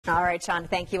All right, Sean,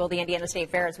 thank you. Well, the Indiana State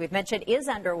Fair, as we've mentioned, is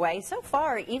underway. So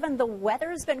far, even the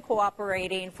weather's been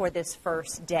cooperating for this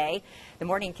first day. The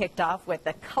morning kicked off with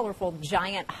the colorful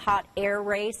giant hot air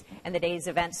race, and the day's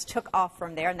events took off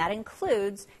from there. And that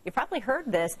includes, you probably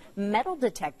heard this, metal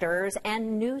detectors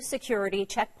and new security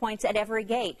checkpoints at every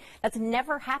gate. That's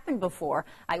never happened before.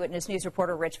 Eyewitness News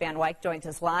reporter Rich Van Wyk joins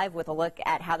us live with a look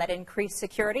at how that increased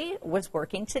security was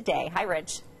working today. Hi,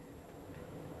 Rich.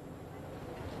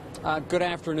 Good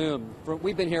afternoon.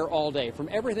 We've been here all day. From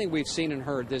everything we've seen and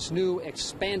heard, this new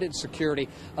expanded security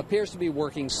appears to be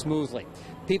working smoothly.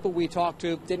 People we talked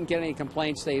to didn't get any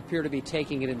complaints. They appear to be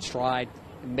taking it in stride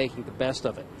and making the best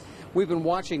of it. We've been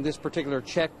watching this particular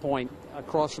checkpoint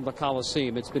across from the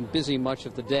Coliseum. It's been busy much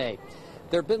of the day.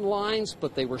 There have been lines,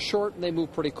 but they were short and they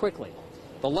moved pretty quickly.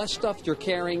 The less stuff you're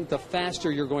carrying, the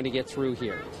faster you're going to get through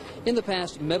here. In the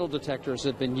past, metal detectors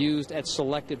have been used at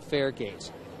selected fair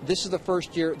gates. This is the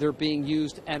first year they're being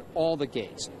used at all the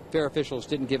gates. Fair officials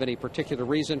didn't give any particular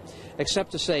reason,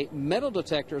 except to say metal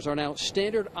detectors are now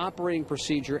standard operating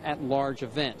procedure at large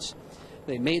events.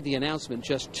 They made the announcement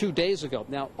just 2 days ago.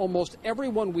 Now, almost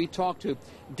everyone we talked to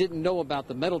didn't know about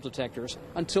the metal detectors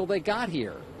until they got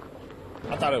here.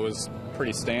 I thought it was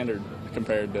pretty standard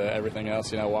compared to everything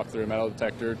else. You know, walk through a metal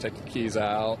detector, take your keys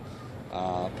out,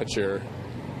 put your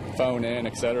phone in,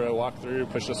 etc., walk through,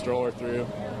 push the stroller through.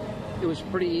 It was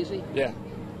pretty easy? Yeah.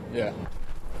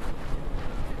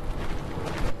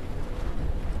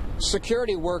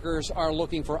 Security workers are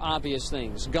looking for obvious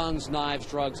things: guns, knives,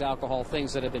 drugs, alcohol,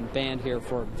 things that have been banned here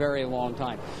for a very long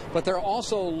time. But they're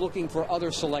also looking for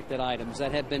other selected items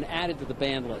that have been added to the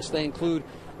ban list. They include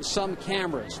some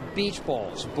cameras, beach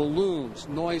balls, balloons,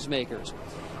 noisemakers.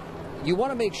 You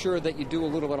want to make sure that you do a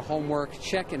little bit of homework,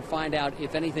 check and find out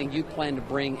if anything you plan to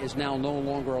bring is now no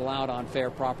longer allowed on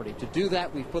fair property. To do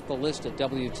that, we've put the list at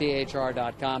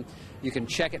WTHR.com. You can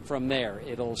check it from there.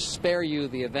 It'll spare you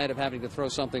the event of having to throw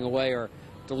something away or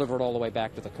deliver it all the way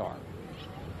back to the car.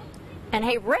 And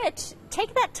hey, Rich,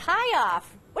 take that tie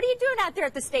off. What are you doing out there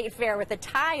at the State Fair with a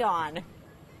tie on?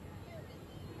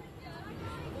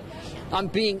 I'm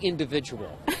being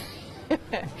individual.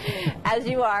 As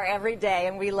you are every day,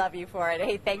 and we love you for it.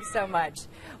 Hey, thanks so much.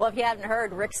 Well, if you haven't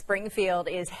heard, Rick Springfield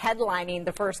is headlining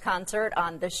the first concert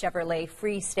on the Chevrolet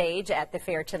Free Stage at the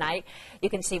fair tonight. You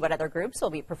can see what other groups will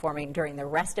be performing during the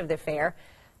rest of the fair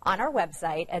on our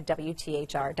website at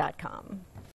WTHR.com.